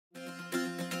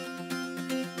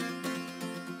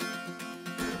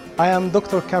I am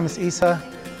Dr. Kamis Isa.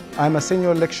 I'm a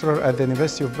senior lecturer at the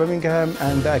University of Birmingham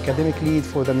and the academic lead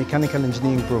for the mechanical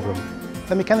engineering program.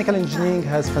 The mechanical engineering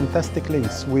has fantastic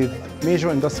links with major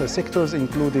industrial sectors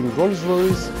including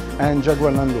Rolls-Royce and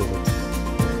Jaguar Land Rover.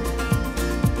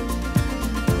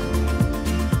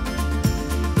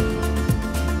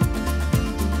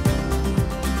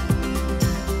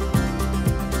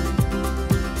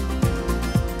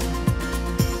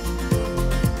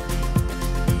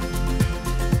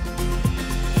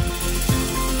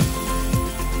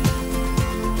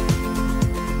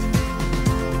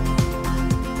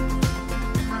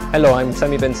 Hello, I'm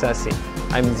Sami Ben Sassi.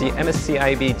 I'm the MSc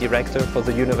IB Director for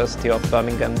the University of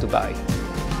Birmingham, Dubai.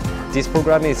 This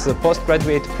program is a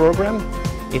postgraduate program.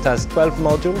 It has 12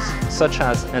 modules such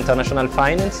as International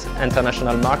Finance,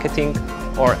 International Marketing,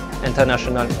 or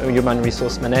International Human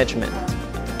Resource Management.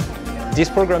 This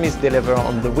program is delivered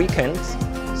on the weekends,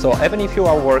 so even if you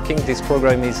are working, this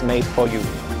program is made for you.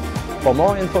 For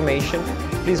more information,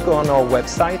 please go on our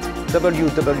website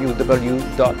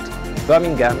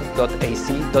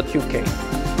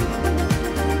www.birmingham.ac.uk.